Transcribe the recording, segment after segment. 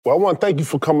Well, I want to thank you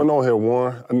for coming on here,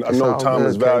 Warren. I know time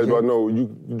is valuable. I know you're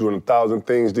doing 1,000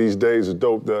 things these days. It's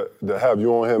dope to have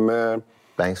you on here, man.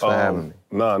 Thanks for having me.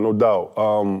 Nah, no doubt.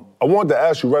 I wanted to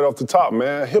ask you right off the top,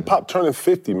 man. Hip hop turning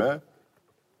 50, man.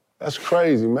 That's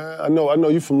crazy, man. I know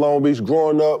you from Long Beach,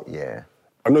 growing up. Yeah.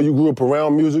 I know you grew up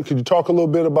around music. Could you talk a little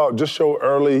bit about just your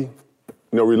early,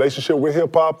 relationship with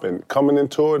hip hop and coming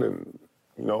into it, and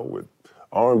with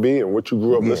R&B and what you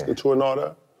grew up listening to and all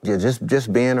that? Yeah,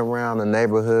 just being around the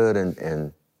neighborhood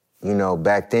and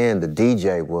back then the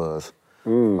DJ was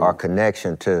our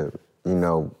connection to,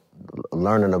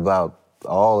 learning about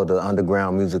all of the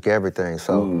underground music, everything.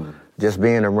 So just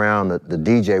being around the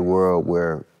DJ world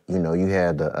where, you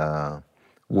had the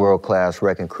world-class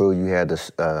wrecking crew, you had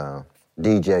the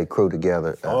DJ crew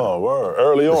together. Word.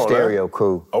 Early on, the stereo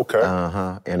crew. Okay.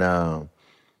 And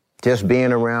just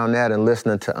being around that and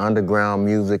listening to underground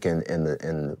music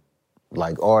and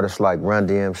like artists like Run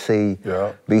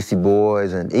DMC, Beastie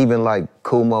Boys, and even like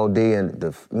Kool Moe Dee and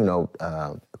the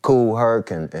Kool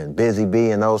Herc and Busy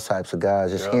Bee and those types of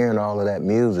guys. Just hearing all of that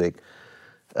music,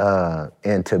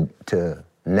 and to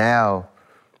now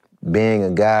being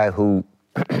a guy who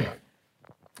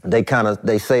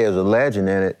they say is a legend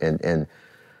in it, and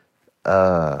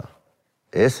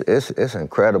it's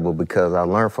incredible because I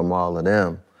learned from all of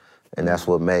them, and that's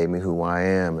what made me who I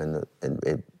am, and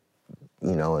it.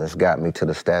 It's got me to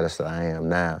the status that I am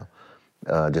now.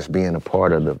 Just being a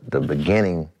part of the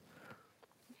beginning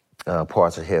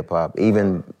parts of hip hop,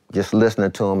 even just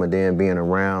listening to them and then being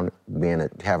around,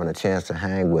 having a chance to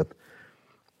hang with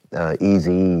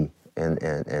Eazy-E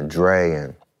and Dre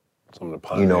and some of the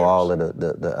pioneers. All of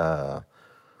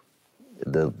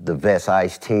the vets,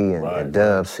 Ice-T and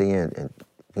Dub C and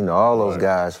all those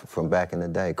guys from back in the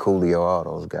day, Coolio, all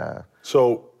those guys.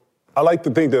 So I like to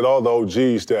think that all the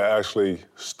OGs that actually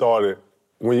started,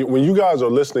 when you guys are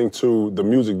listening to the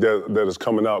music that is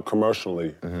coming out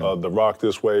commercially, the Rock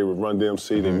This Way with Run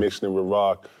DMC, they mixing it with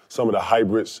rock, some of the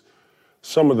hybrids,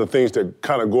 some of the things that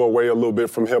kind of go away a little bit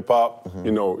from hip hop,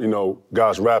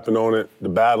 guys rapping on it, the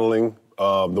battling,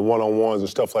 the one-on-ones and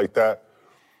stuff like that.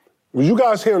 Was you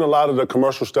guys hearing a lot of the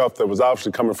commercial stuff that was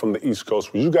obviously coming from the East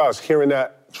Coast? Was you guys hearing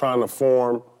that, trying to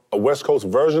form a West Coast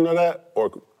version of that,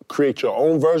 or create your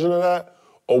own version of that,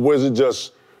 or was it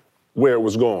just where it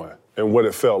was going and what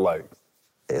it felt like?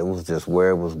 It was just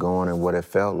where it was going and what it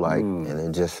felt like, and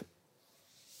it just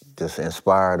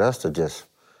inspired us to just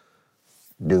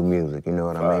do music, you know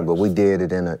what I mean? But we did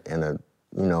it in a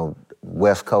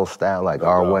West Coast style, like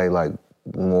our way, like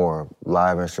more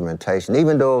live instrumentation.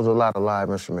 Even though there was a lot of live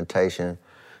instrumentation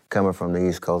coming from the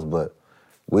East Coast, but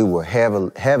we were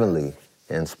heavily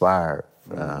inspired.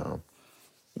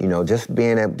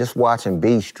 Just watching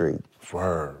B Street.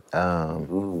 Word.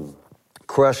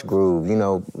 Crush Groove,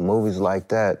 movies like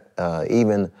that.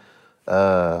 Even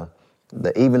the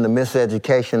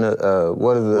miseducation of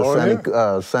what is it,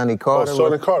 Sonny Carter? Oh,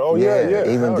 Sonny Carter. Oh yeah.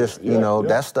 Even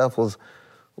that stuff was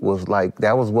like,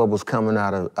 that was what was coming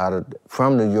out of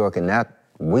from New York, and that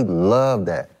we loved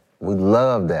that. We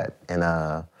loved that, and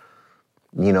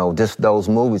just those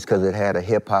movies because it had a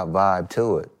hip hop vibe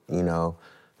to it,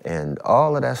 And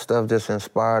all of that stuff just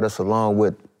inspired us, along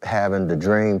with having the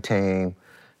Dream Team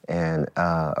and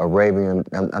not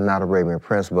Arabian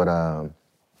Prince, but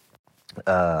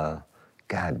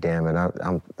God damn it,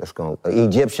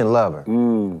 Egyptian Lover,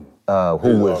 who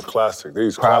was classic.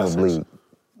 These probably classics.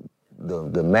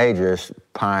 the majorest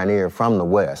pioneer from the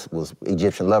West was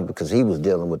Egyptian Lover, because he was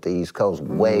dealing with the East Coast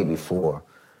way before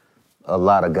a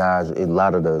lot of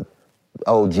the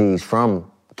OGs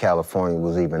from California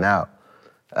was even out.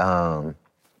 And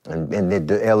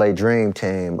the LA Dream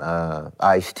Team,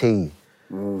 Ice-T,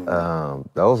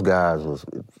 those guys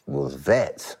was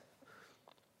vets.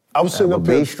 I was sitting up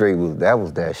B Street was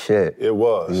that shit. It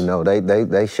was.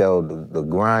 They showed the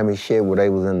grimy shit where they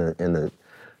was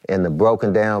in the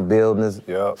broken down buildings,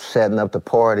 setting up the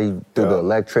party through the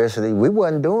electricity. We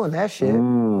wasn't doing that shit.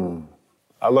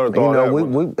 I learned all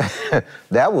that.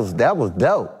 That was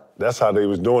dope. That's how they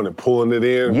was doing it, pulling it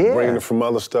in, bringing it from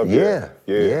other stuff. Yeah.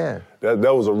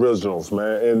 That was originals,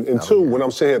 man. And two, when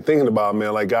I'm sitting here thinking about,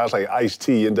 man, like guys like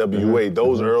Ice-T, NWA,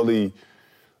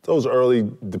 those early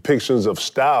depictions of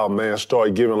style, man,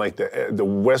 started giving like the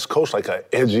West Coast like an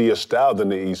edgier style than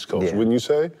the East Coast, wouldn't you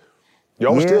say?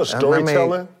 Y'all was still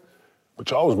storytelling, but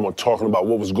y'all was more talking about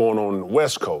what was going on in the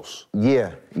West Coast.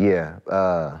 Yeah.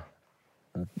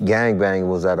 Gangbang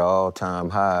was at an all-time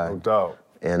high. No doubt.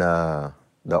 And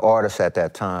the artists at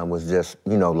that time was just,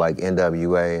 like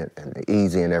NWA and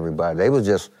Eazy and everybody. They was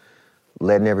just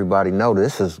letting everybody know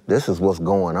this is what's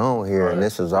going on here, and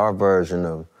this is our version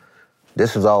of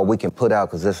this is all we can put out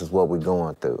because this is what we're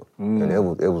going through. And it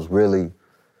was really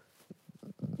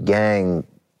gang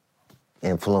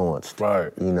influenced,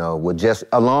 right? You know, with just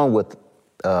along with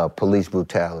police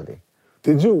brutality.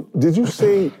 Did you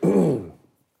see?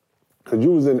 Because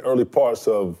you was in early parts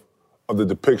of the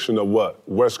depiction of what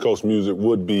West Coast music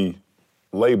would be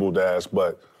labeled as,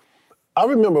 but I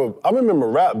remember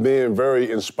rap being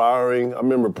very inspiring. I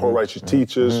remember Poor Righteous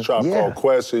Teachers, Tribe Called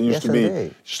Quest. It used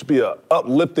to be a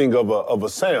uplifting of a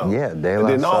sound. Yeah, and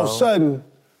then all of a sudden,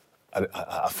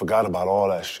 I forgot about all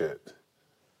that shit.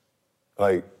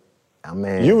 Like, I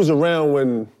mean, you was around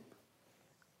when.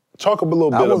 Talk a little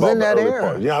bit about in that the early era.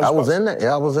 part. Yeah, I was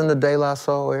in the De La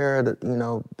Soul era. You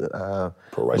know,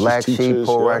 Black Sheep,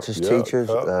 Poor Righteous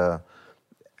Teachers.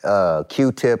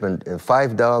 Q-Tip and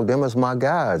Fife Dog, them was my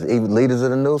guys. Even Leaders of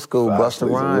the New School, Busta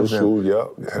Rhymes.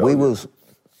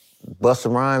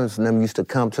 Busta Rhymes and them used to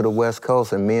come to the West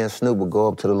Coast, and me and Snoop would go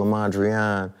up to the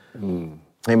Lamondrian. Him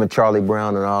and Charlie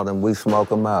Brown and all them, we smoke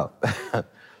them out.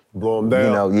 Blow them down.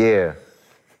 You know, yeah.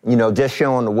 You know, just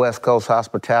showing the West Coast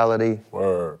hospitality.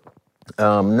 Word.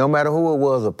 No matter who it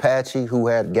was, Apache, who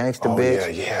had Gangsta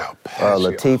Bitch. Yeah, Apache.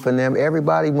 Latifah and them,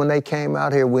 everybody, when they came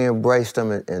out here, we embraced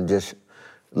them and just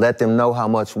let them know how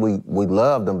much we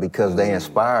loved them because they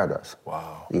inspired us.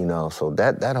 Wow. You know, so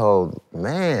that whole,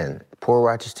 man, Poor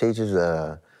Righteous Teachers,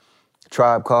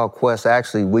 Tribe Called Quest,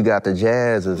 actually, We Got the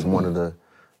Jazz is one of the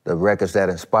records that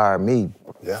inspired me.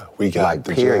 Yeah, we got like,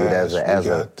 the period, jazz.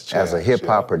 As a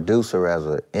hip-hop producer, as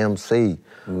a MC.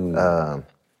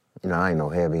 You know, I ain't no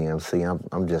heavy MC,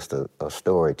 I'm just a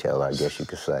storyteller, I guess you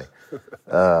could say.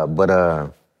 All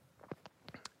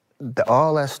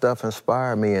that stuff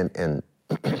inspired me, and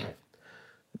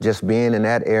just being in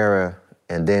that era,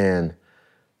 and then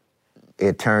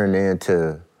it turned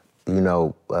into, you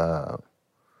know,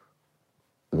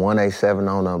 187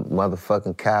 on a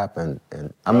motherfucking cop, and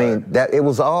I mean, that it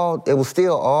was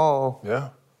still all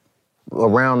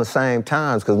around the same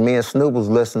times, because me and Snoop was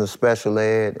listening to Special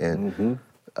Ed and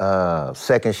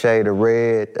Second Shade of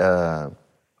Red,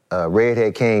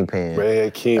 Redhead Kingpin.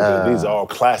 Redhead Kingpin, these are all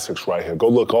classics right here. Go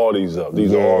look all these up.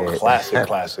 These are all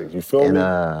classics. You feel me?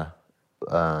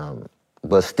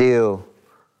 But still,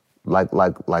 like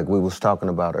we was talking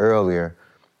about earlier,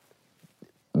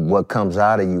 what comes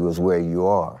out of you is where you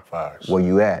are, where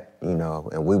you at, you know.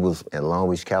 And we was in Long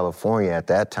Beach, California at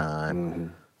that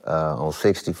time, on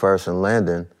 61st and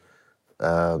Linden,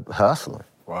 hustling.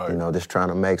 You know, just trying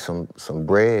to make some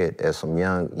bread as some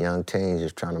young teens,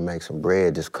 just trying to make some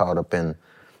bread, just caught up in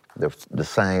the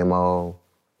same old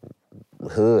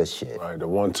hood shit. Right, the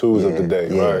 1-2s of the day,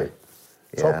 right.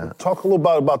 Yeah. Talk a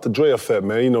little about the Dre effect,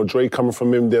 man. You know, Dre coming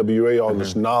from MWA, all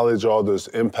this knowledge, all this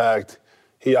impact.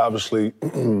 He obviously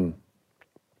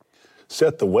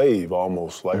set the wave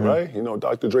almost, like, right? You know,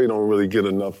 Dr. Dre don't really get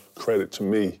enough credit to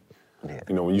me.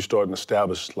 You know, when you start to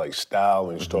establish like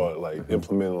style and you start like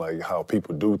implementing like how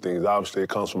people do things, obviously it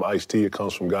comes from Ice-T, it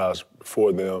comes from guys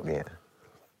before them.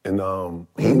 And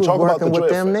he was talk working about the with Dre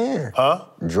them effect. then.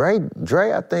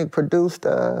 Dre, I think produced,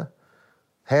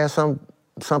 had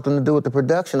something to do with the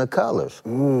production of Colors.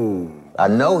 I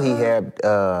know he had,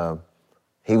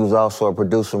 he was also a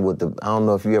producer with I don't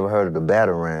know if you ever heard of the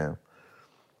Batarang.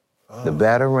 The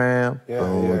Batarang,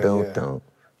 boom.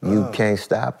 You can't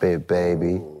stop it,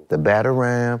 baby. The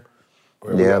Batarang,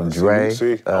 Dre,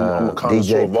 I'm a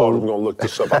connoisseur of art. We're gonna look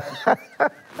this up.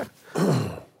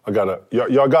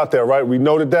 Y'all got that, right? We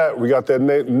noted that? We got that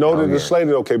noted and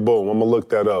slated? Okay, boom, I'm gonna look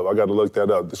that up. I gotta look that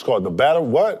up. It's called the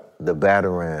what? The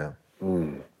Batarang.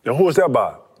 And who was that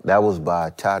by? That was by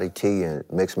Toddy T and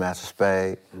Mixmaster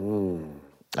Spade.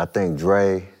 I think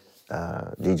Dre,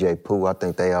 DJ Pooh, I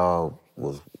think they all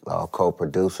was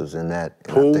co-producers in that.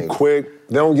 Pooh, Quick,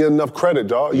 they don't get enough credit,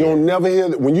 dog. You don't never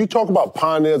hear, when you talk about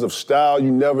pioneers of style,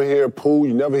 you never hear Pooh,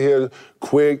 you never hear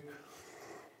Quick.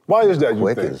 Why is that,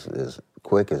 you think?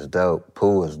 Quick is dope,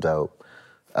 Pooh is dope.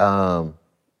 I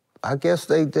guess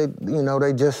they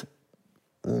just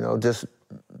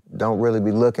don't really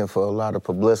be looking for a lot of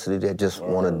publicity. They just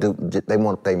want to they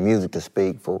want their music to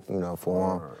speak for them.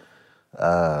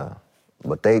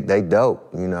 But they dope,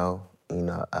 you know.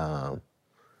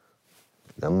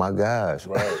 They're my guys.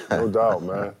 Right, no doubt,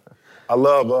 man. I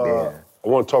love, I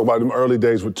want to talk about them early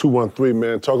days with 213,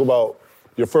 man. Talk about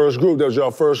your first group. That was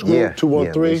your first group,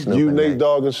 213, you, Nate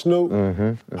Dogg, and Snoop.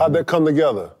 How'd that come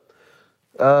together?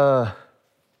 Well,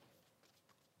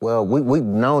 we've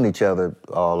known each other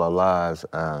all our lives,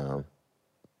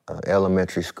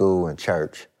 elementary school and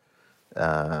church.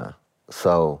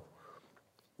 So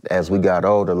as we got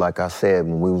older, like I said,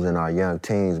 when we was in our young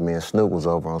teens, me and Snoop was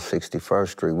over on 61st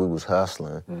Street. We was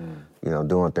hustling, you know,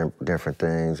 doing different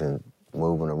things and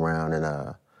moving around,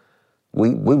 and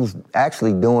we was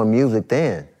actually doing music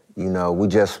then. You know, we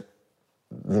just,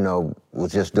 you know,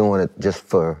 was just doing it just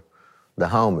for the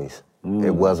homies.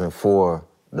 It wasn't for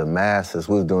the masses.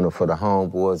 We was doing it for the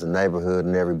homeboys, the neighborhood,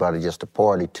 and everybody just to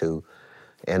party to.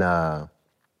 And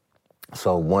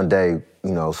so one day,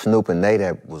 you know, Snoop and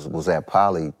Nate was at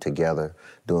Poly together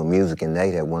doing music, and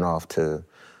Nate had went off to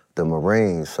the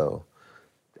Marines. So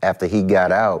after he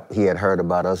got out, he had heard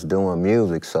about us doing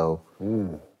music. So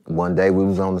one day we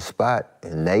was on the spot,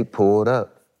 and Nate pulled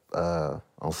up on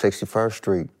 61st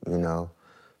Street, you know,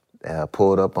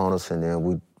 pulled up on us, and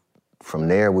then from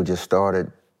there we just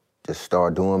started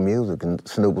doing music. And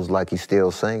Snoop was like, he's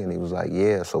still singing. He was like,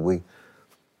 yeah. So we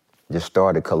just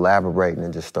started collaborating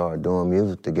and just started doing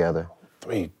music together.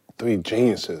 Three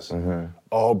geniuses,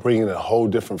 all bringing a whole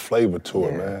different flavor to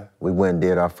it, man. We went and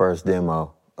did our first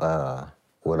demo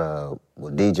with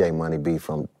DJ Money B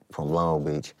from Long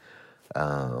Beach.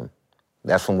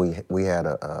 That's when we had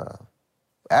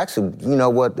actually, you know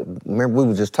what? Remember we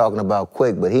were just talking about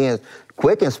Quick, but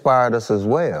Quick inspired us as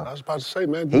well. I was about to say,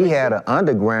 man. He had an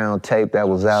underground tape that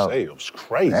was out. It was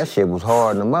crazy. That shit was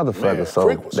hard in the motherfucker. Man, so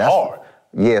Quick was hard.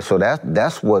 Yeah, so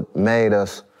that's what made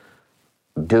us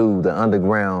do the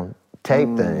underground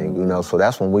tape thing, you know. So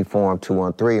that's when we formed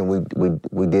 213, and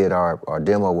we did our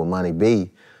demo with Money B,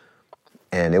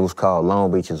 and it was called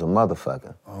Long Beach is a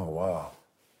Motherfucker. Oh, wow.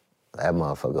 That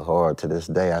motherfucker hard to this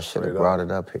day. I should have brought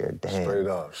it up here.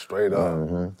 Damn. Straight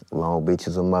up. Long Beach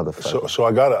is a motherfucker. So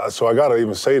I gotta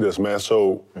even say this, man.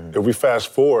 So if we fast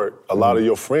forward, a lot of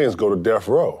your friends go to Death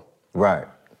Row. Right.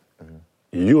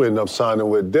 You end up signing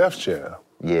with Def Jam.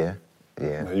 Yeah.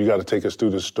 Man, you got to take us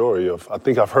through the story of. I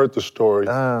think I've heard the story,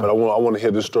 but I want to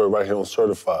hear this story right here on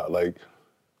Certified. Like,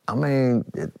 I mean,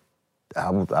 I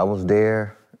was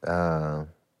there.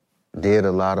 Did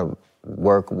a lot of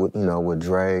work with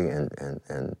Dre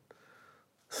and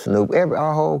Snoop.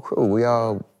 Our whole crew. We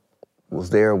all was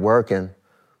there working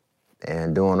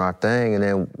and doing our thing. And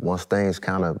then once things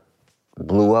kind of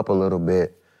blew up a little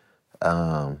bit,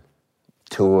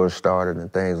 tours started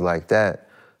and things like that.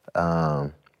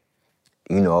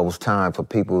 It was time for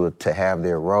people to have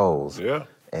their roles. Yeah.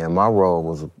 And my role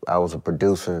was I was a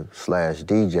producer /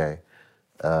 DJ,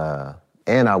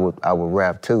 and I would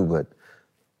rap too. But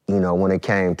when it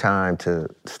came time to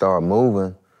start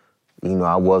moving,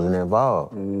 I wasn't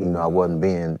involved. I wasn't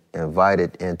being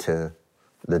invited into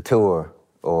the tour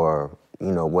or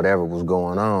whatever was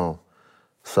going on.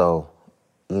 So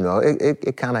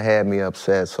it kind of had me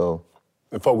upset. So.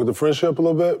 It fuck with the friendship a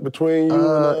little bit between you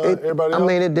and everybody else? I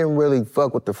mean, it didn't really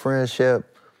fuck with the friendship.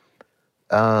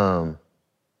 I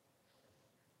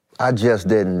just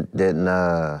didn't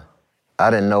I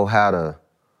didn't know how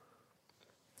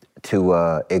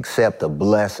to accept a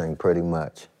blessing pretty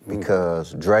much,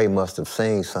 because Dre must have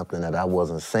seen something that I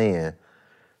wasn't seeing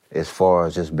as far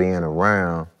as just being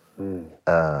around,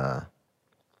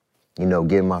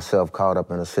 getting myself caught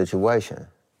up in a situation,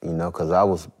 because I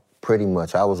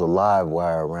was a live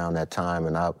wire around that time,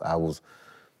 and I was,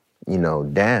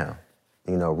 down,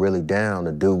 really down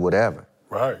to do whatever.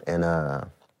 Right. And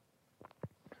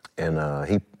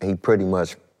he pretty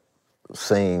much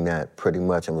seen that pretty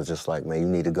much and was just like, man, you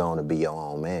need to go on and be your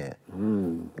own man.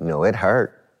 It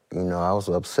hurt. I was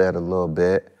upset a little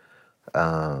bit.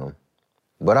 But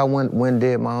I went and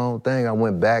did my own thing. I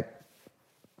went back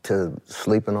to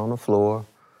sleeping on the floor.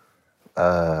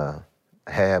 I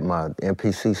had my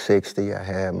MPC 60, I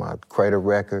had my Crater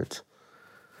Records,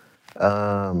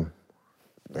 and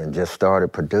just started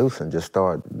producing, just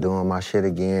started doing my shit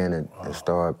again and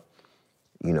start,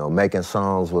 making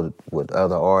songs with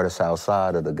other artists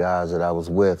outside of the guys that I was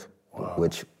with,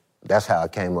 which that's how I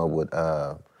came up with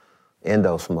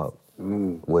Endo Smoke,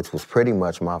 which was pretty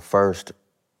much my first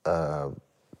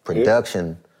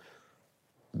production.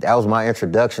 That was my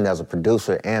introduction as a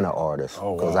producer and an artist,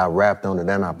 because I rapped on it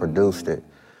and I produced it.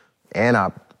 And I,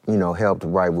 helped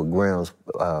write with Grimm's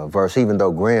verse, even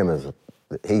though Grimm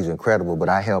he's incredible, but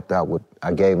I helped out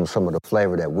I gave him some of the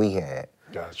flavor that we had.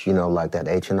 Gotcha. Like that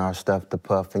H&R stuff to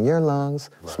puff in your lungs,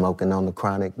 smoking on the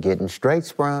chronic, getting straight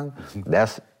sprung.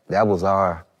 That was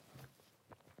a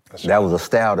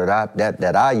style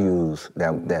that I use,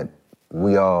 that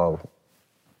we all,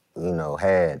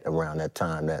 had around that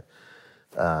time. That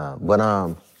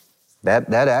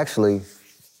actually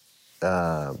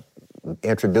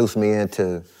introduced me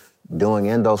into doing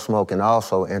Endo Smoke, and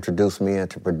also introduced me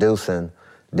into producing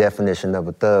Definition of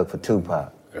a Thug for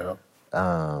Tupac. Yeah.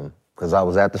 Because I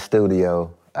was at the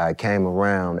studio. I came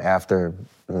around after,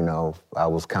 I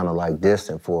was kind of like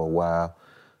distant for a while.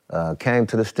 Came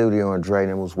to the studio, and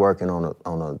Drayden was working on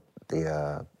a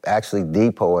actually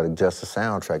the Poetic Justice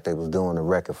soundtrack, they was doing the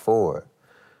record for it.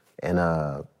 And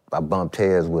I bumped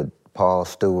heads with Paul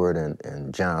Stewart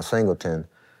and John Singleton.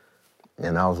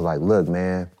 And I was like, look,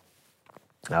 man,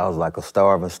 I was like a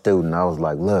starving student. I was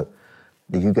like, look,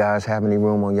 do you guys have any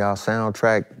room on y'all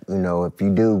soundtrack? You know, if you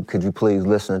do, could you please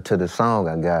listen to the song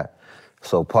I got?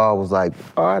 So Paul was like,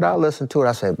 all right, I'll listen to it.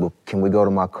 I said, well, can we go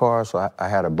to my car? So I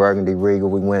had a burgundy Regal.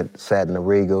 We went, sat in the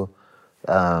Regal.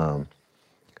 I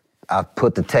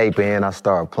put the tape in, I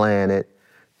started playing it,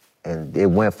 and it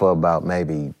went for about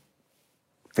maybe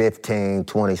 15,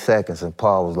 20 seconds, and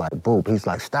Paul was like, boop. He's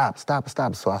like, stop, stop,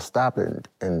 stop. So I stopped it,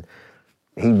 and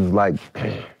he was like,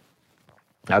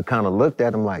 I kind of looked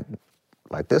at him like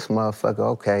this motherfucker,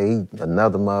 okay,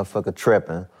 another motherfucker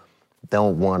tripping,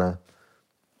 don't wanna,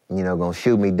 you know, gonna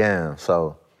shoot me down.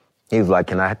 So he was like,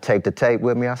 can I take the tape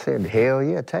with me? I said, hell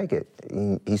yeah, take it.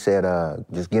 He said,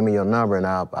 just give me your number and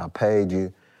I'll pay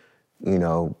you, you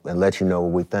know, and let you know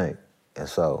what we think. And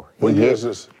so What year is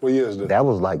this? That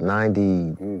was like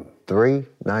 93,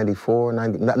 94,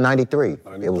 93.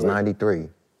 It was 93.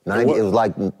 90, it was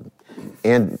like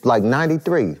in like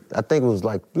 93. I think it was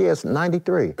like, yes,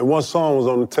 93. And what song was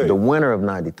on the tape? The winter of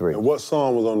 93. And what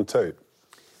song was on the tape?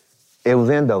 It was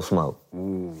Endo Smoke.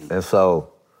 And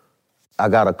so I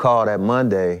got a call that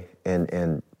Monday,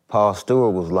 and Paul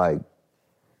Stewart was like,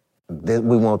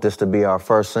 we want this to be our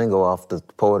first single off the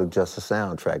Poetic Justice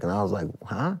soundtrack. And I was like,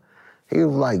 huh? He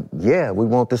was like, yeah, we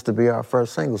want this to be our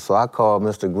first single. So I called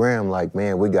Mr. Graham like,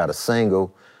 man, we got a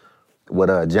single with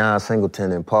John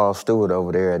Singleton and Paul Stewart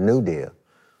over there at New Deal.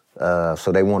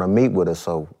 So they want to meet with us.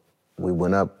 So we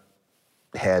went up,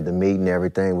 had the meeting,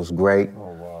 everything was great.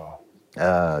 Oh,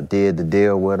 wow. Did the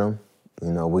deal with them.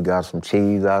 You know, we got some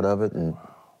cheese out of it, and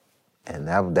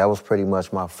that was pretty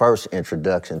much my first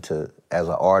introduction to, as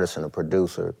an artist and a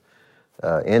producer,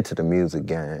 into the music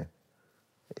game.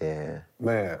 Yeah.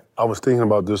 Man, I was thinking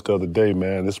about this the other day,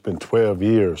 man. It's been 12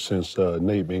 years since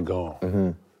Nate been gone.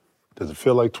 Mm-hmm. Does it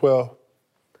feel like 12?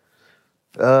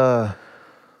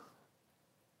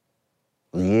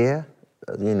 Yeah.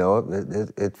 You know,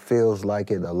 it feels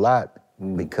like it a lot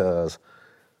because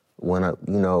when,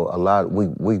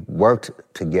 we worked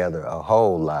together a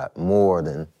whole lot more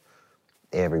than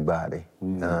everybody.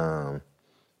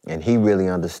 And he really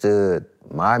understood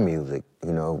my music,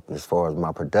 you know, as far as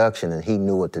my production, and he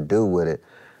knew what to do with it.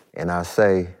 And I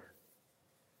say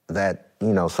that,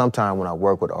 you know, sometimes when I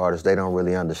work with artists, they don't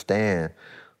really understand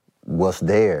what's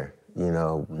there. You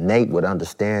know, Nate would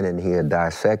understand it, and he'll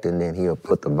dissect it, and then he'll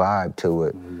put the vibe to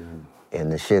it,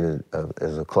 and the shit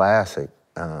is a classic.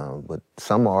 But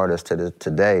some artists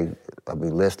today, I'll be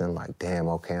listening like, damn,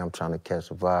 okay, I'm trying to catch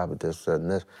a vibe with this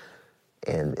and this.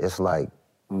 And it's like,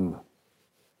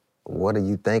 what are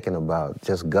you thinking about?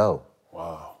 Just go.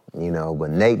 Wow. You know,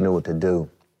 but Nate knew what to do.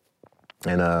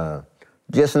 And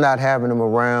just not having him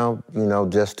around, you know,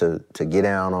 just to get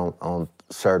down on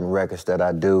certain records that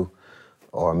I do,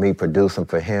 or me producing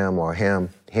for him, or him,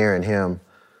 hearing him,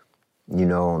 you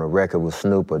know, on a record with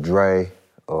Snoop or Dre,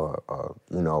 or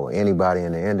you know, anybody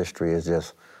in the industry is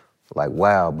just like,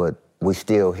 wow, but we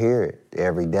still hear it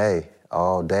every day,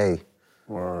 all day.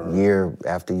 Word. Year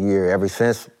after year, ever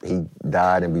since he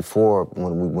died and before,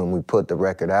 when we put the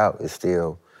record out, it's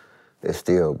still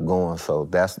going. So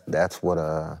that's what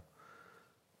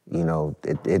you know,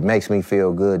 it makes me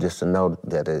feel good just to know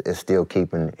that it's still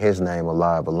keeping his name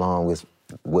alive, along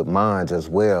with mine as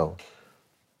well.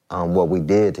 What we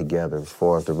did together as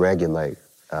far as the Regulate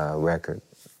record,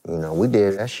 you know, we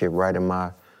did that shit right in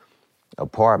my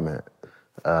apartment.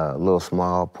 A little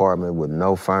small apartment with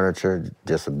no furniture,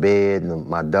 just a bed, and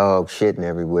my dog shitting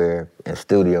everywhere, and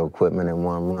studio equipment in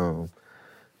one room.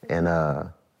 And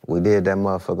we did that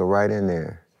motherfucker right in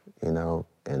there, you know.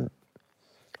 And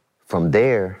from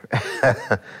there,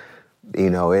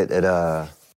 you know,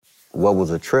 what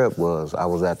was a trip was I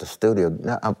was at the studio.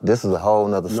 Now, this is a whole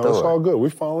nother story. No, it's all good.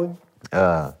 We following.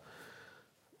 I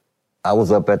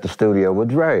was up at the studio with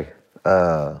Dre,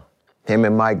 him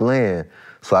and Mike Lynn.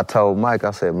 So I told Mike, I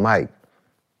said, Mike,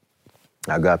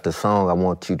 I got the song I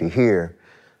want you to hear,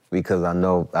 because I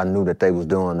knew that they was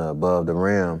doing the Above the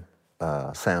Rim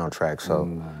soundtrack. So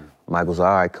Mike was, all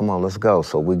right, come on, let's go.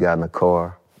 So we got in the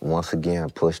car, once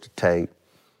again, pushed the tape,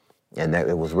 and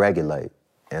it was Regulate.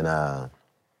 And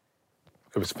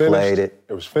it was finished? Played it.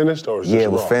 It was finished, or was it Yeah, just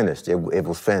it was raw? finished. It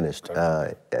was finished.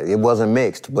 Okay. It wasn't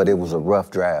mixed, but it was a rough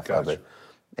draft of it.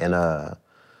 And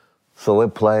so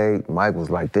it played. Mike was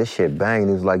like, this shit bang.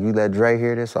 He was like, you let Dre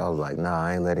hear this? I was like, nah,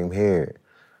 I ain't let him hear it.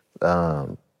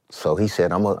 So he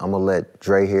said, I'm gonna let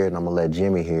Dre hear it, and I'm gonna let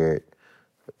Jimmy hear it.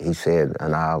 He said,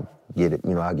 and I'll get it,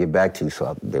 you know, I'll get back to you.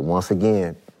 So once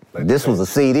again, Like this was a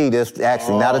CD. This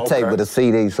actually not a tape, okay. but a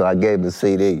CD. So I gave the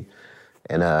CD,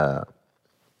 and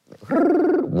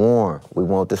Warren, we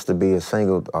want this to be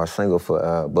our single for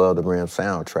Above the Rim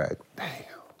soundtrack. Damn.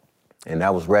 And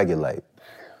that was Regulate.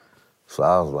 So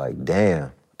I was like,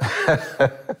 damn.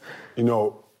 You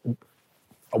know,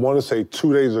 I want to say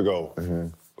 2 days ago.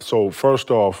 So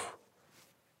first off,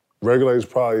 Regulate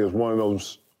probably is one of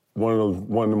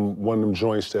them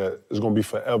joints that is gonna be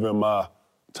forever in my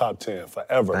top 10,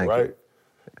 forever, Thank right? you.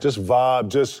 Just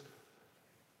vibe,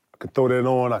 I can throw that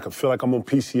on. I can feel like I'm on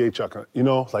PCH.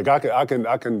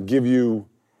 I can give you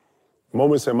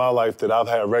moments in my life that I've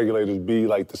had Regulators be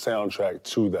like the soundtrack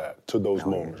to those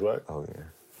moments, right? Oh yeah.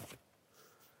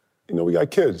 You know, we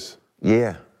got kids.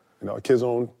 Yeah. You know, our kids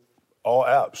on all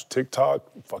apps, TikTok,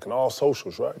 fucking all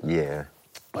socials, right? Yeah.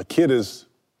 My kid is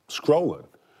scrolling,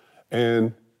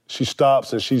 and she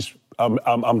stops, and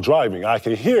I'm driving. I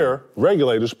can hear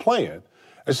Regulators playing.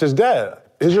 And she says, "Dad,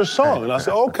 is your song?" And I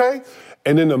said, "Okay."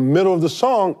 And in the middle of the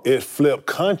song, it flipped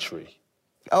country.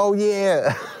 Oh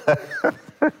yeah.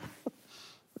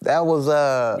 That was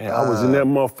Man, I was in that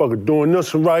motherfucker doing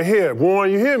this one right here.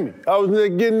 Warren, you hear me? I was in there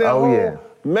getting that Oh, home. yeah.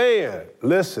 Man,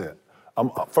 listen.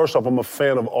 First off, I'm a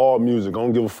fan of all music. I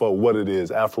don't give a fuck what it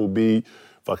is. Afrobeat,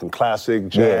 fucking classic,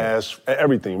 jazz,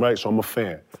 everything, right? So I'm a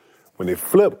fan. When they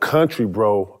flip country,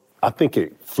 bro, I think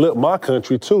it flipped my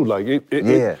country too. Like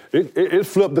it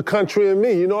flipped the country in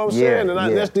me. You know what I'm saying?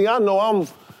 And next thing I know, I'm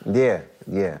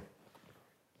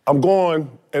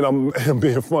going, and I'm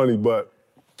being funny, but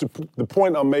the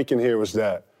point I'm making here is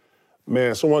that,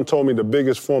 man, someone told me the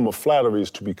biggest form of flattery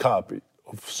is to be copied,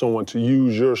 of someone to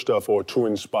use your stuff or to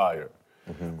inspire.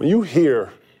 When you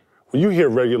hear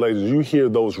Regulators, you hear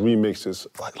those remixes,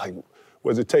 like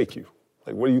where does it take you?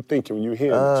 Like, what are you thinking when you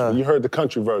hear this? When you heard the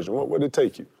country version, where did it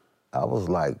take you? I was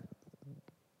like,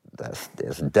 that's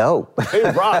dope. They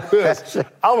rock this.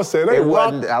 I would say they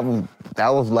rock. I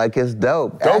was like, it's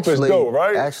dope. Dope is dope,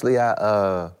 right? Actually,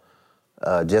 I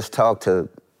just talked to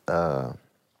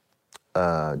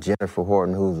Jennifer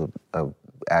Horton, who's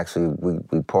actually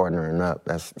we partnering up.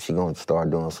 She gonna start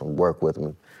doing some work with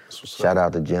me. Shout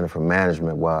out to Jennifer,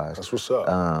 management-wise. That's what's up.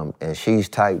 And she's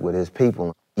tight with his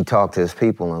people. He talked to his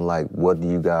people and like, what do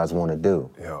you guys want to do?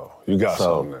 Yo, you got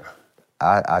something there.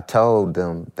 I told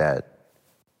them that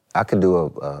I could do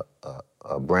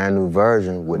a brand new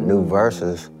version with new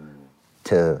verses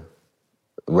to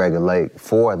Regulate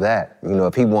for that. You know,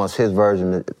 if he wants his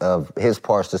version of his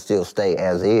parts to still stay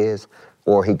as is,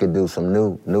 or he could do some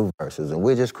new verses. And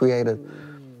we just created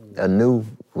a new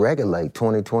Regulate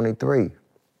 2023.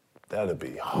 That'd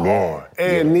be hard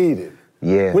and needed.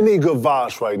 Yeah. We need good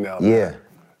vibes right now. Man. Yeah.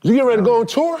 You get ready to go on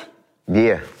tour?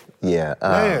 Yeah.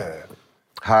 Man.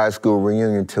 High school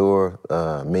reunion tour,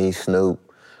 me, Snoop,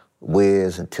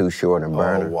 Wiz, and Too Short and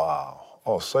Burner. Oh, wow.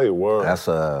 Oh, say a word. That's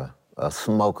a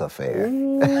smoke affair.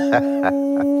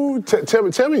 Ooh. Tell me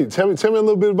a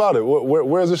little bit about it.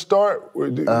 Where does it start?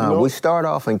 We start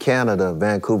off in Canada,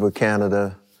 Vancouver,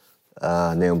 Canada.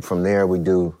 And then from there we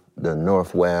do the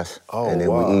Northwest. Oh, and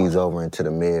then wow. we ease over into the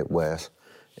Midwest.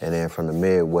 And then from the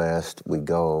Midwest, we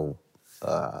go,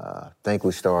 I think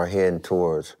we start heading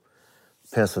towards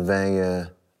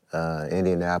Pennsylvania,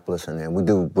 Indianapolis, and then we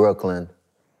do Brooklyn,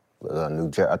 New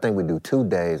Jersey. I think we do 2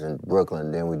 days in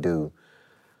Brooklyn, then we do,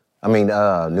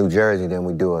 New Jersey, then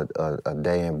we do a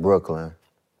day in Brooklyn.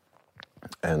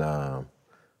 And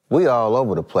we all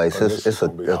over the place. It's a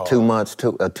 2 month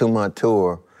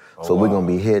tour, so we're gonna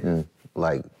be hitting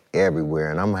like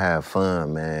everywhere, and I'm gonna have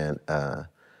fun, man.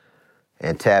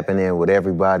 And tapping in with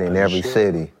everybody in every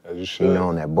city. As you should. You know,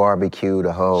 on that barbecue,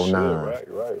 the whole nine. Right.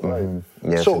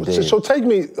 Mm-hmm. Yes, So take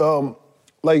me,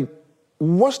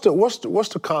 what's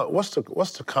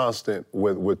the constant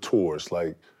with tours?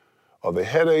 Like, are they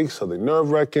headaches? Are they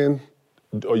nerve-wracking?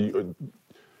 Are you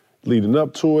leading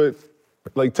up to it?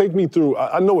 Like, take me through.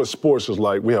 I know what sports is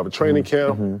like. We have a training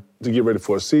camp to get ready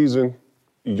for a season.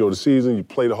 You go to season, you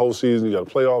play the whole season. You got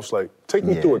playoffs. Like, take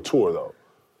me through a tour though.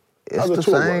 It's the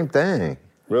same thing.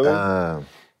 Really?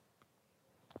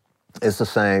 It's the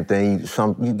same thing.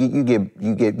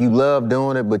 You love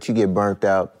doing it, but you get burnt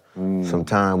out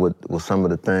sometime with some of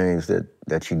the things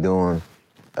that you're doing.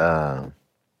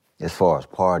 As far as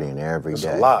partying every day.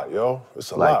 It's a lot, yo. It's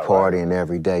a lot. Like partying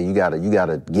every day. You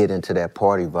gotta get into that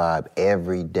party vibe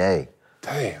every day.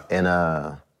 Damn. And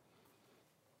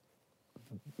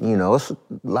it's a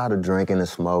lot of drinking and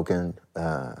smoking.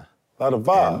 A lot of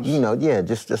vibes. And,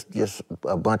 just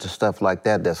a bunch of stuff like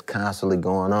that that's constantly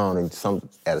going on, and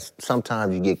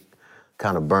sometimes you get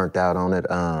kind of burnt out on it.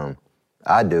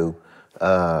 I do.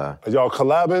 Are y'all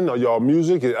collabing? Are y'all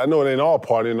music? I know it ain't all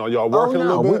partying. Are y'all working a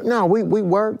little bit?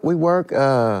 We work.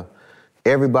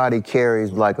 Everybody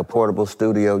carries like a portable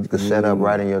studio you can set up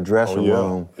right in your dressing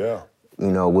room. Yeah.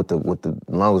 You know, as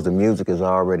long as the music is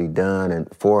already done and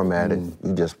formatted,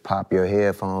 you just pop your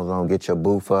headphones on, get your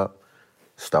booth up,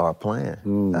 start playing.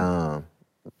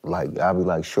 Like I'll be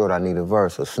like, Short, I need a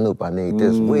verse, or Snoop, I need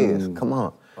this. Wiz, come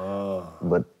on.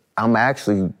 But I'm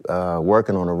actually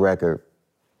working on a record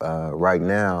right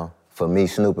now for me,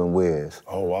 Snoop, and Wiz.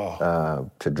 Oh,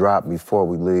 wow. To drop before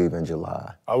we leave in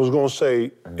July. I was gonna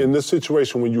say, in this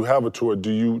situation when you have a tour, do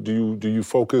you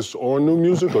focus on new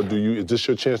music, or is this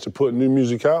your chance to put new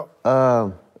music out?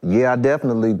 Yeah, I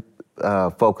definitely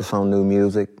focus on new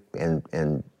music,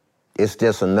 and it's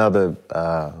just another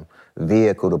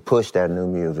vehicle to push that new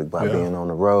music by being on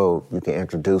the road. You can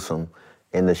introduce them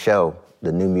in the show,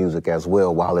 the new music as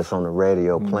well, while it's on the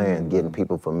radio playing, getting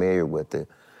people familiar with it.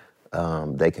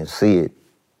 They can see it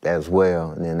as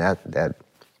well, and then that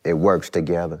it works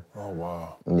together. Oh,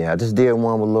 wow. Yeah, I just did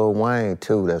one with Lil Wayne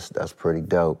too. That's pretty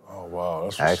dope. Oh, wow,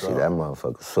 that's what's Actually, up. that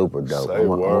motherfucker's super dope. Say I'm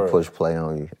gonna word. push play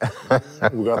on you.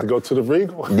 We got to go to the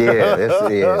Regal.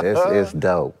 it's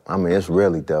dope. I mean, it's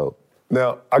really dope.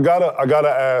 Now, I gotta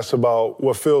ask about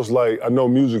what feels like, I know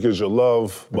music is your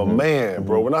love, but man,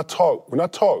 bro, when I talk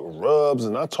rubs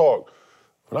and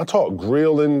when I talk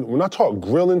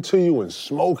grilling to you and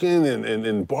smoking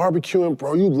and barbecuing,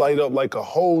 bro, you light up like a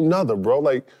whole nother, bro.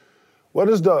 Like, what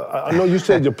is I know you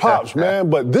said your pops, man,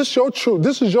 but this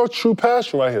is your true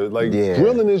passion right here. Like,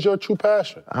 grilling is your true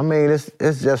passion. I mean,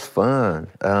 it's just fun.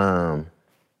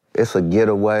 It's a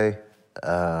getaway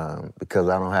because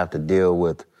I don't have to deal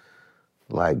with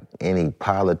like any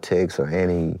politics or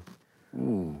any,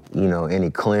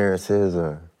 any clearances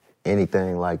or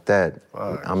anything like that.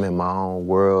 Right. I'm in my own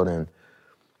world,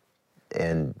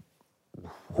 and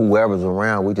whoever's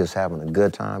around, we just having a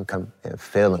good time and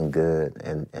feeling good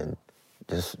and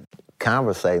just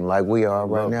conversating like we are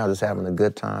right now, just having a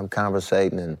good time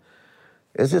conversating, and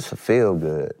it's just a feel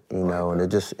good, and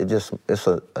it's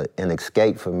an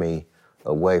escape for me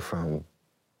away from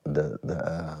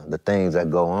the things that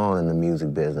go on in the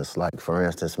music business. Like, for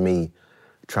instance, me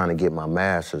trying to get my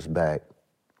master's back,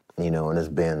 and it's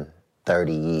been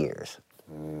 30 years.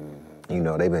 They've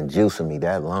been juicing me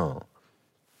that long.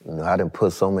 I done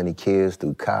put so many kids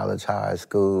through college, high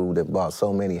school, that bought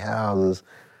so many houses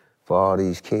for all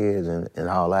these kids, and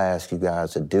all I ask you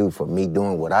guys to do for me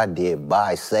doing what I did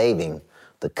by saving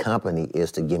the company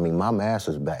is to give me my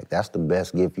master's back. That's the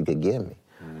best gift you could give me.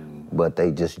 But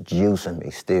they just juicing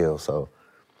me still, so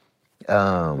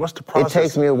what's the process? It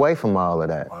takes me away from all of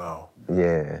that. Wow.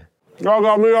 Yeah. Y'all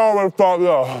got me always fucked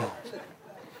up.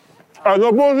 I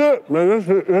no bullshit, man.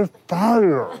 This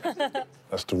fire.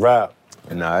 That's the rap.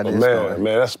 Nah, man,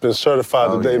 that's been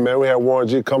certified today, man. We had Warren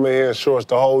G come in here and show us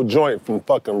the whole joint, from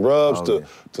fucking rubs to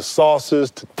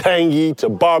sauces to tangy to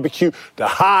barbecue to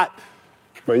hot.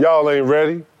 Man, y'all ain't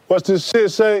ready. What's this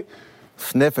shit say?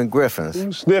 Sniffing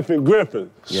Griffins. Sniffing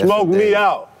Griffins. Yes, Smoke me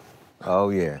out. Oh,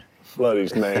 yeah. Love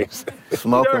these names.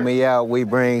 Smoking me out, we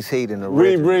brings heat in the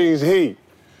We brings heat.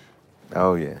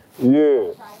 Oh, yeah.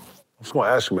 Yeah. I was gonna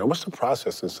ask you, man, what's the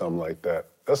process in something like that?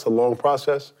 That's a long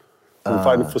process? From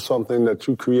fighting for something that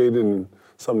you created and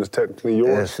something that's technically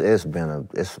yours? It's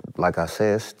like I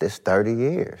said, it's 30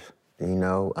 years,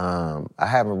 I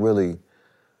haven't really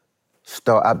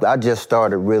I just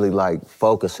started really like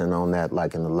focusing on that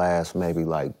like in the last maybe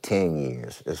like 10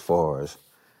 years, as far as,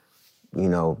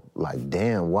 like,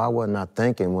 damn, why wasn't I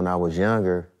thinking when I was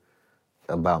younger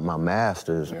about my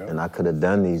masters, and I could have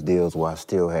done these deals while I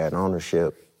still had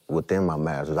ownership within my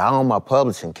masters. I own my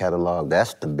publishing catalog.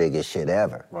 That's the biggest shit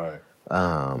ever. Right.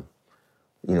 A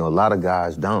lot of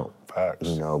guys don't. Facts.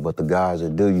 But the guys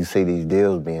that do, you see these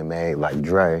deals being made, like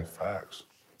Dre. Facts.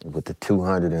 With the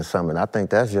 200 and something. I think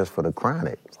that's just for the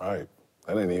Chronic. Right.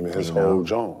 That ain't even his whole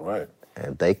joint, right.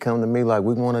 If they come to me like,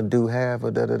 we want to do half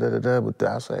of but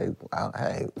I say,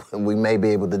 hey, we may be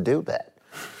able to do that.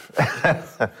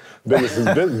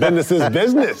 Business is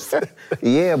business.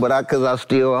 Yeah, but because I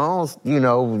still own,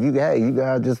 you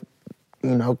guys just,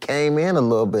 came in a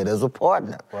little bit as a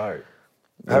partner. Right.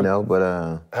 Have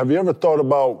you ever thought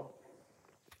about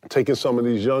taking some of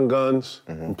these young guns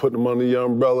and putting them under your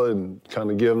umbrella and kind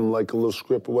of giving them like a little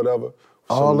script or whatever?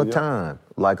 All the time.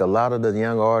 Like a lot of the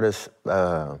young artists,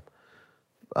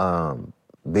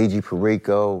 BG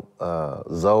Perico,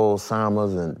 Zoe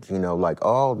Summers, and like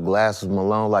all Glasses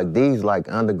Malone, like these like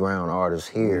underground artists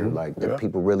here, like that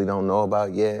people really don't know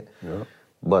about yet. Yeah.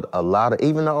 But a lot of,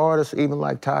 even the artists, even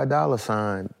like Ty Dolla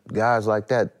 $ign, guys like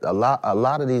that, a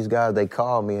lot of these guys, they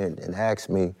call me and ask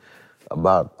me,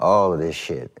 about all of this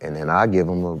shit. And then I give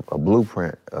them a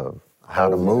blueprint of how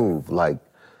to move. Like,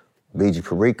 B.G.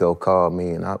 Perico called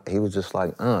me and he was just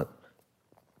like, you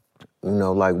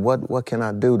know, like what can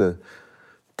I do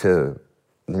to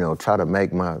you know, try to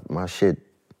make my shit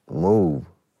move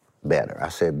better? I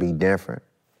said, be different.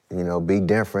 You know, be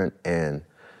different and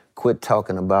quit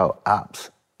talking about ops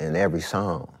in every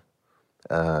song.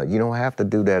 You don't have to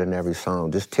do that in every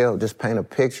song. Just paint a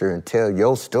picture and tell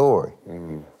your story.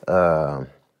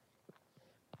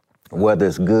 Whether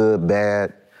it's good,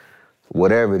 bad,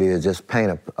 whatever it is, just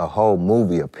paint a whole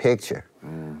movie, a picture.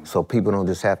 So people don't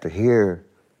just have to hear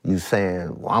you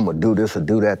saying, well, I'm gonna do this or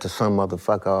do that to some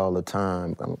motherfucker all the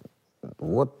time.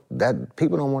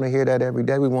 People don't wanna hear that every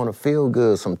day. We wanna feel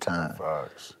good sometimes.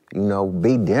 Facts. You know,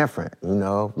 be different, you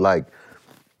know? Like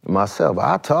myself,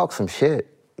 I talk some shit,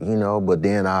 you know, but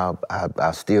then I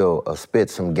still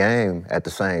spit some game at the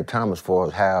same time as far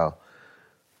as how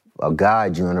I'll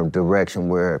guide you in a direction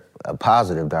where, a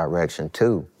positive direction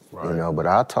too, you know? But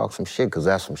I talk some shit because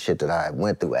that's some shit that I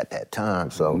went through at that time.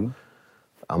 So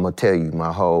I'm gonna tell you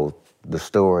the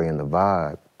story and the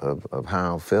vibe of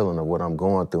how I'm feeling or what I'm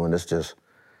going through. And it's just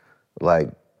like,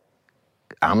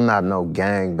 I'm not no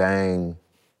gang bang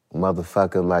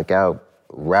motherfucker like out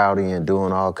rowdy and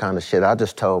doing all kind of shit. I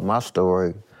just told my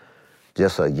story,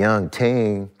 just a young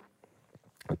teen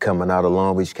coming out of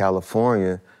Long Beach,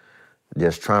 California,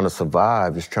 just trying to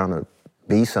survive, just trying to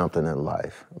be something in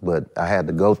life. But I had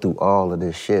to go through all of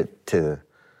this shit to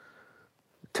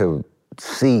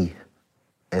see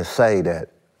and say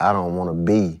that I don't want to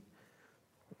be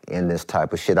in this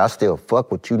type of shit. I still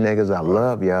fuck with you niggas. I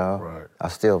love y'all. I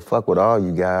still fuck with all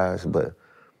you guys, but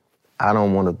I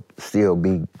don't want to still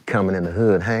be coming in the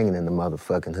hood, hanging in the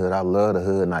motherfucking hood. I love the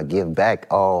hood and I give back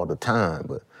all the time,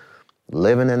 but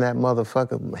living in that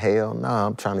motherfucker, hell nah,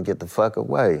 I'm trying to get the fuck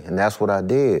away. And that's what I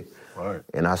did.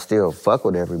 And I still fuck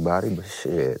with everybody, but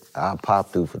shit, I pop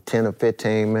through for 10 or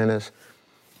 15 minutes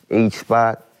each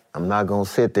spot. I'm not gonna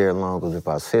sit there long, because if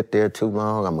I sit there too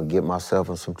long, I'm gonna get myself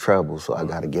in some trouble, so I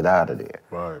gotta get out of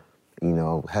there. You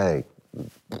know, hey,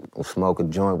 we'll smoke a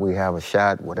joint, we have a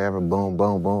shot, whatever, boom,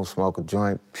 boom, boom, smoke a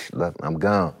joint, I'm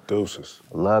gone. Deuces.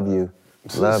 Love you,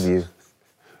 love you.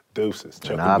 Deuces.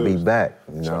 And I'll be back,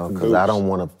 you know, because I don't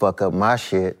wanna fuck up my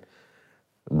shit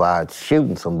by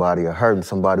shooting somebody or hurting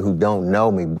somebody who don't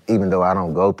know me, even though I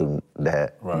don't go through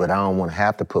that. But I don't wanna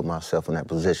have to put myself in that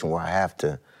position where I have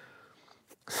to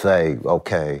say,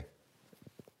 okay,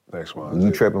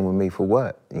 you tripping with me for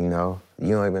what? You know,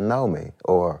 you don't even know me.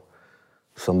 Or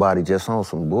somebody just on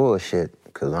some bullshit,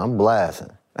 because I'm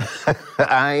blasting.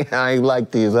 I ain't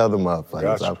like these other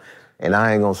motherfuckers. And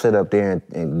I ain't gonna sit up there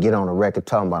and get on the record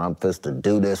talking about I'm supposed to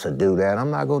do this or do that.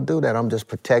 I'm not gonna do that. I'm just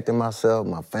protecting myself,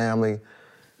 my family.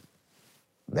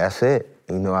 That's it.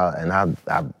 You know,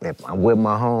 if I'm with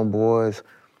my homeboys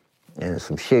and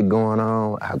some shit going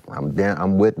on,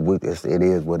 I'm with it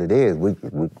is what it is. We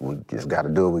just gotta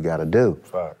do what we gotta do.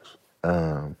 Facts.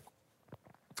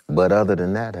 But other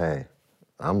than that, hey,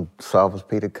 I'm soft as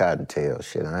Peter Cottontail.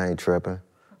 Shit, I ain't tripping.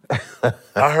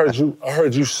 I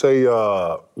heard you say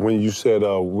when you said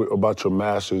about your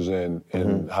masters and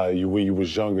how when you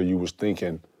was younger you was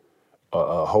thinking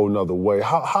a whole nother way.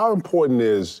 How important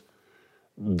is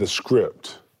the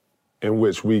script in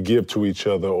which we give to each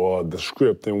other, or the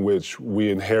script in which we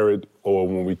inherit, or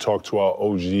when we talk to our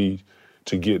OG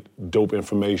to get dope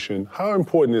information? How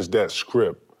important is that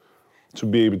script to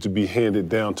be able to be handed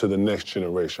down to the next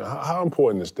generation? How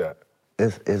important is that?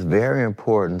 It's very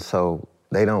important, so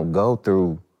they don't go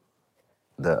through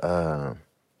the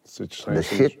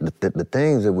shit, the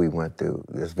things that we went through.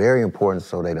 It's very important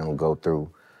so they don't go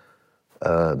through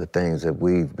the things that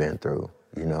we've been through.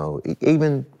 You know,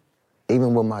 even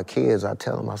with my kids, I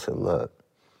tell them, I said, look,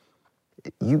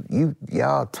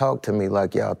 y'all talk to me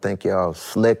like y'all think y'all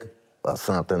slick or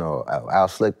something, or I'll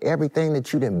slick. Everything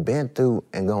that you done been through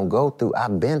and gonna go through,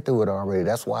 I've been through it already.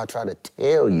 That's why I try to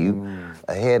tell you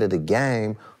ahead of the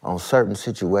game on certain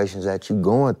situations that you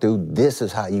going through, this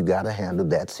is how you gotta handle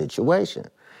that situation.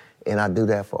 And I do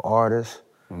that for artists,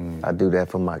 I do that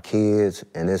for my kids,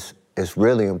 and it's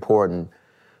really important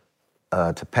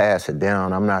to pass it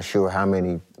down. I'm not sure how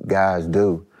many guys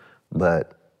do,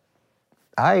 but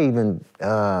I even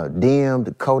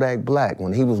DM'd Kodak Black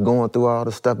when he was going through all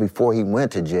the stuff before he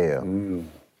went to jail.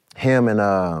 Him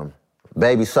and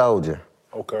Baby Soldier.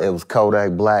 It was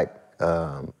Kodak Black.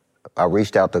 I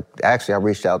reached out to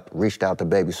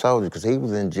Baby Soldier because he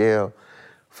was in jail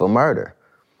for murder.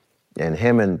 And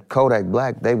him and Kodak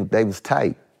Black, they was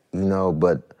tight, you know,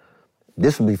 but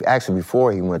this would be actually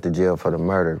before he went to jail for the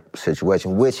murder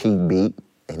situation, which he beat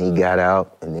and he got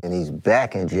out, and then he's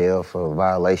back in jail for a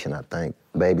violation, I think,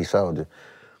 baby soldier.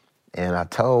 And I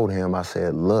told him, I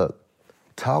said, look,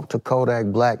 talk to Kodak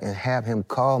Black and have him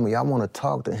call me. I want to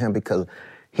talk to him because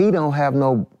he don't have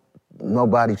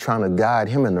nobody trying to guide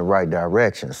him in the right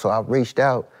direction. So I reached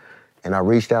out, and I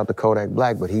reached out to Kodak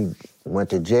Black, but he went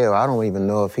to jail. I don't even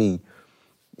know if he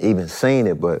even seen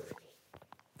it, but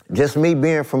just me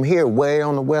being from here, way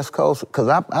on the West Coast, because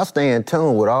I stay in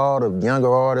tune with all the younger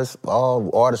artists,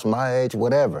 all artists my age,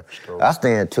 whatever. I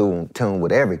stay in tune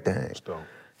with everything.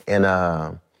 And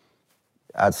I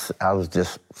was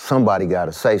just, somebody got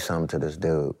to say something to this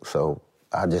dude. So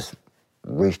I just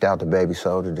reached out to Baby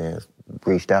Soldier, then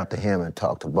reached out to him and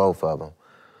talked to both of them.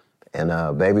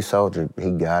 And Baby Soldier,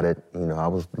 he got it. You know, I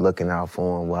was looking out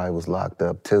for him while he was locked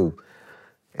up too.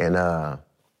 And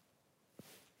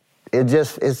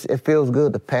it feels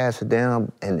good to pass it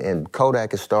down, and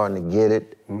Kodak is starting to get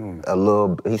it a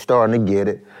little. He's starting to get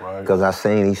it because I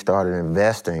seen he started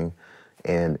investing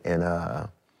in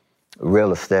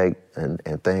real estate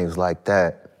and things like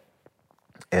that,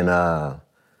 and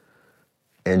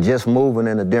just moving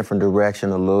in a different direction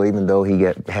a little. Even though he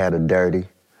had a dirty,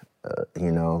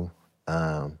 you know,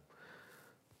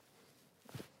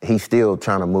 he's still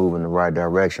trying to move in the right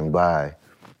direction by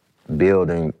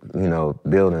building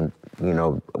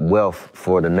wealth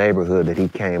for the neighborhood that he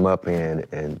came up in,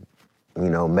 and, you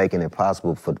know, making it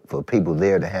possible for people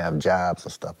there to have jobs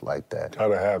and stuff like that.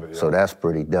 Gotta have it, So that's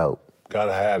pretty dope.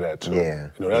 Gotta have that, too. Yeah.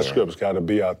 You know, that script's gotta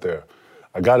be out there.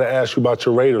 I gotta ask you about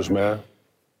your Raiders, man.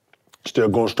 Still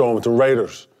going strong with the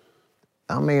Raiders.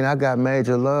 I mean, I got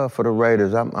major love for the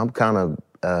Raiders. I'm kind of,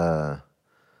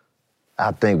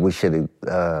 I think we should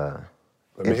have,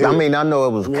 I mean, I know it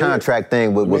was a contract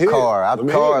thing with Carr.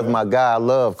 Carr's my guy. I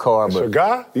love Carr. That's your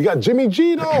guy? You got Jimmy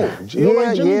G, though.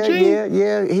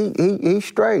 Yeah. He's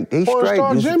straight. He's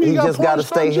straight. Jimmy, he just got to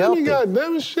stay healthy.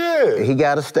 Goddamn shit. He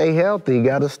got to stay healthy.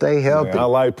 Man, I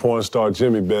like porn star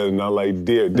Jimmy better than I like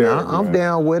Derek. I'm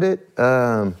down with it.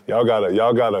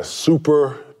 Y'all got a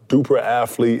super duper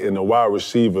athlete and a wide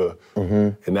receiver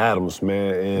in Adams,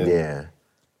 man. And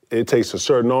it takes a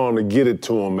certain arm to get it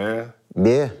to him, man.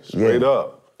 Straight up.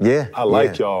 Yeah. I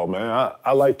like y'all, man.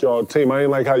 I like y'all team. I ain't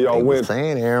like how y'all went.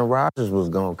 Saying Aaron Rodgers was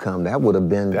gonna come. That would have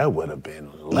been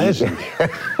legendary.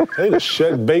 They'd have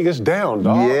shut Vegas down,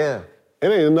 dog. Yeah. It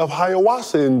ain't enough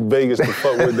ayahuasca in Vegas to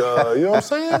fuck with, you know what I'm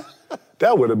saying?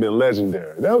 That would have been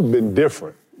legendary. That would have been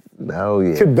different. Oh,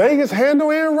 yeah. Could Vegas handle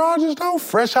Aaron Rodgers, though?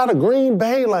 Fresh out of Green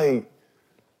Bay, like?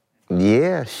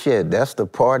 Yeah, shit. That's the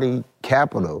party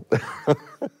capital.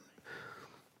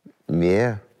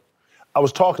 Yeah. I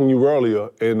was talking to you earlier,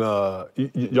 and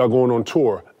y'all going on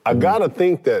tour. I gotta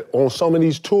think that on some of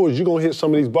these tours, you're gonna hit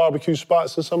some of these barbecue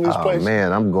spots in some of these places.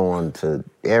 Man, I'm going to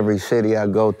every city I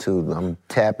go to. I'm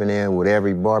tapping in with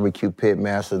every barbecue pit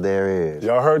master there is.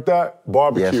 Y'all heard that?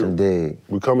 Barbecue. Yes, indeed.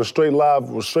 We coming straight live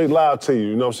to you.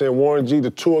 You know what I'm saying? Warren G,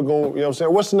 the tour going. You know what I'm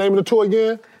saying? What's the name of the tour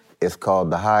again? It's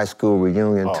called the High School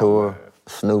Reunion Tour. Man.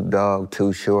 Snoop Dogg,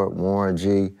 Too Short, Warren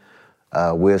G,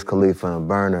 Wiz Khalifa and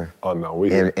Burner. Oh no,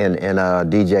 and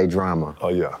DJ Drama. Oh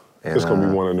yeah, and, it's gonna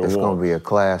be one of the ones. It's gonna be a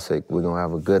classic. We're gonna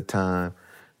have a good time,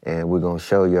 and we're gonna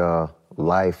show y'all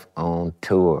life on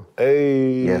tour.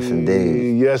 Hey, yes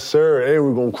indeed. Yes sir. And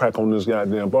we're gonna crack on this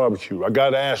goddamn barbecue. I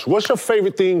gotta ask you, what's your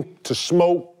favorite thing to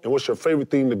smoke, and what's your favorite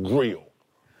thing to grill?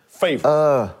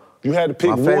 Favorite. You had to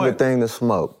pick one. My favorite thing to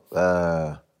smoke.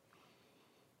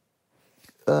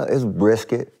 It's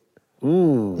brisket.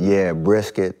 Yeah,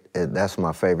 brisket. That's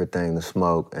my favorite thing to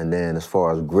smoke. And then as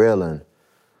far as grilling,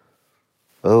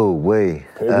 pick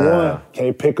one.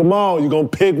 Can't pick them all. You're gonna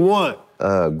pick one.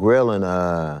 Grilling,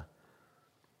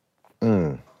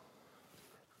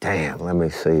 damn, let me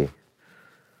see.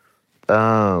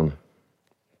 I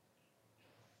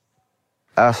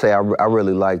say I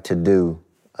really like to do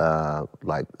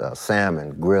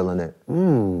salmon, grilling it.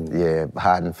 Yeah,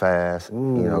 hot and fast. You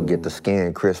know, get the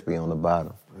skin crispy on the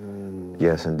bottom.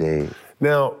 Yes, indeed.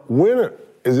 Now,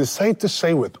 is it safe to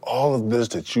say with all of this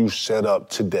that you set up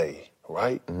today,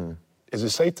 right? Is it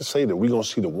safe to say that we're gonna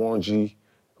see the Warren G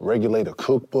Regulator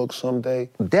cookbook someday?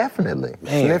 Definitely.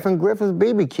 Man. Sniffing Griffin's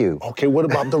BBQ. Okay, what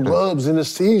about the rubs and the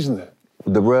seasoning?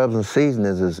 The rubs and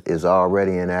seasonings is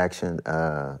already in action.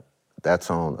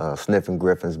 That's on Sniffing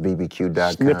Griffin's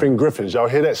BBQ.com. Sniffing Griffins. Y'all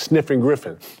hear that? Sniffing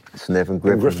Griffin. Sniffing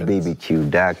Griffin's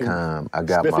BBQ.com. I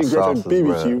got my sauces. Sniffing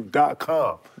Griffin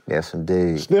BBQ.com. Yes,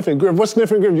 indeed. Sniffing Griffin. What's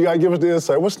Sniffing Griffin? You gotta give us the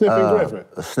insight. What's Sniffing Griffin?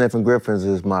 Sniffing Griffins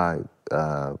is my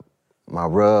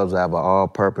rubs. I have an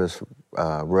all-purpose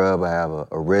rub. I have an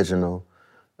original.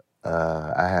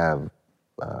 I have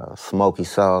smoky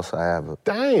sauce. I have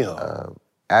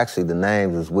actually the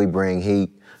names is We Bring Heat,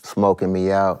 Smoking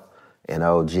Me Out, and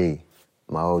OG,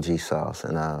 my OG sauce.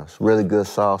 And it's really good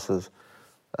sauces.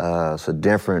 It's a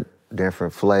different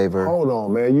flavor. Hold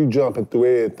on, man, you jumping through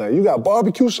everything. You got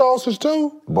barbecue sauces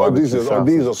too? Barbecue sauces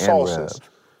these are and sauces? rubs.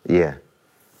 Yeah.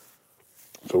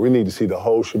 So we need to see the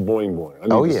whole shaboing boing. I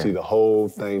need to see the whole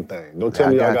thing. Don't tell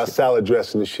me y'all got salad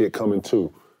dressing and shit coming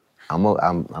too.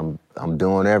 I'm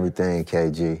doing everything,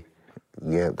 KG.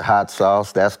 Yeah, the hot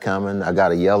sauce, that's coming. I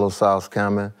got a yellow sauce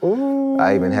coming. Ooh.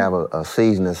 I even have a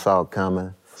seasoning salt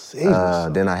coming.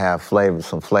 Then I have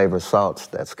some flavor salts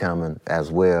that's coming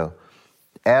as well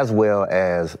as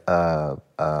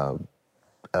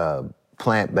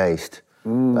plant-based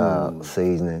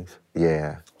seasonings.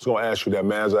 Yeah. I was gonna ask you that,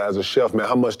 man. As a chef, man,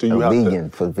 how much do you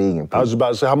have for vegan people. I was about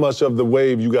to say, how much of the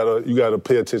wave you gotta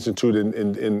pay attention to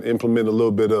and implement a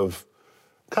little bit of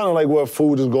kind of like where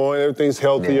food is going. Everything's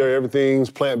healthier. Yeah. Everything's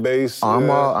plant-based. I'm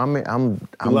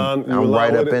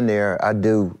right up in there. I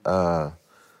do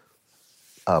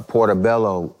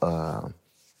portobello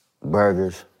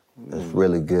burgers. It's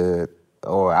really good.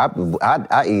 Or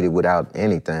I eat it without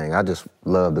anything. I just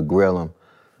love to grill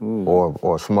them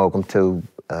or smoke them too.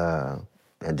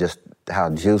 And just how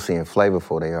juicy and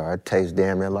flavorful they are. It tastes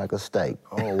damn near like a steak.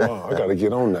 Oh, wow. I got to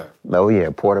get on that. Oh,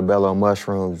 yeah. Portobello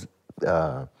mushrooms.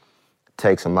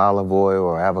 Take some olive oil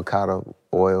or avocado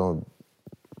oil,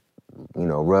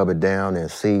 rub it down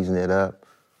and season it up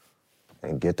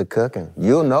and get to cooking.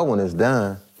 You'll know when it's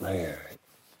done. Man,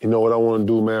 you know what I want to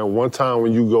do, man? One time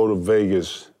when you go to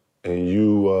Vegas and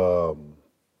you,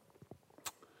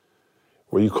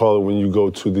 what you call it when you go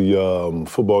to the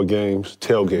football games?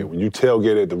 Tailgate. When you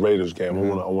tailgate at the Raiders game,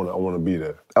 I want to be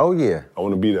there. Oh yeah. I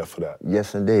want to be there for that.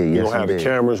 Yes indeed. We're gonna have the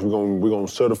cameras. We're gonna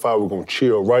certify. We're gonna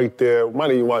chill right there.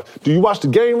 Might even watch. Do you watch the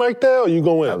game right there, or you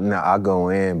go in? No, I go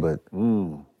in, but.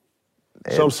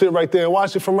 So I'm sit right there and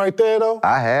watch it from right there, though.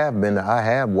 I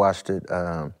have watched it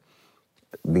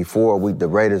before. The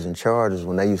Raiders and Chargers,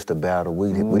 when they used to battle,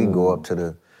 we'd go up to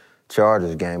the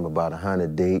Chargers game about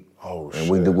 100 deep. Oh, and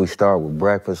shit. we start with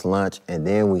breakfast, lunch, and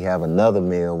then we have another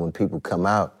meal when people come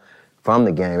out from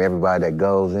the game, everybody that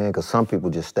goes in, because some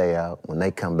people just stay out. When they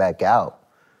come back out,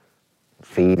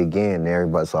 feed again,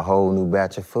 everybody's a whole new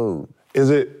batch of food.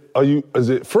 Is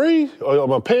it free? Or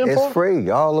am I paying for it? It's free.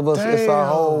 All of us, it's our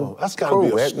whole That's gotta be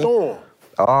a storm.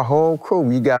 Our whole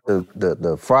crew. You got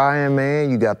the frying man,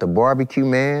 you got the barbecue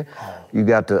man, you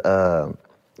got the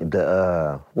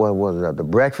what was it? The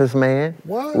breakfast man.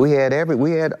 What? We had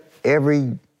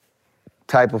every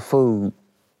type of food.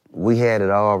 We had it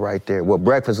all right there. Well,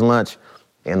 breakfast, lunch,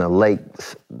 and a late,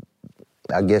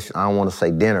 I guess I don't want to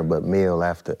say dinner, but meal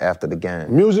after the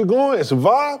game. Music going? It's a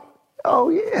vibe? Oh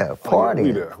yeah,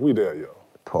 partying. We there, yo.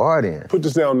 Partying. Put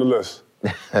this down on the list.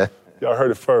 Y'all heard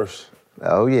it first.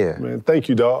 Oh yeah. Man, thank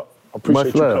you, dog. I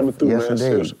appreciate you coming through, yes,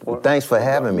 man. Indeed. Thanks for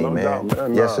having me, man. Doubt,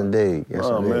 man. Yes, indeed. Yes,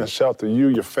 indeed. Man, shout to you,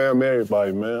 your family,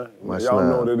 everybody, man. Much Y'all love.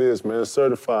 know what it is, man.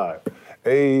 Certified.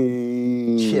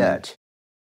 Hey. Church.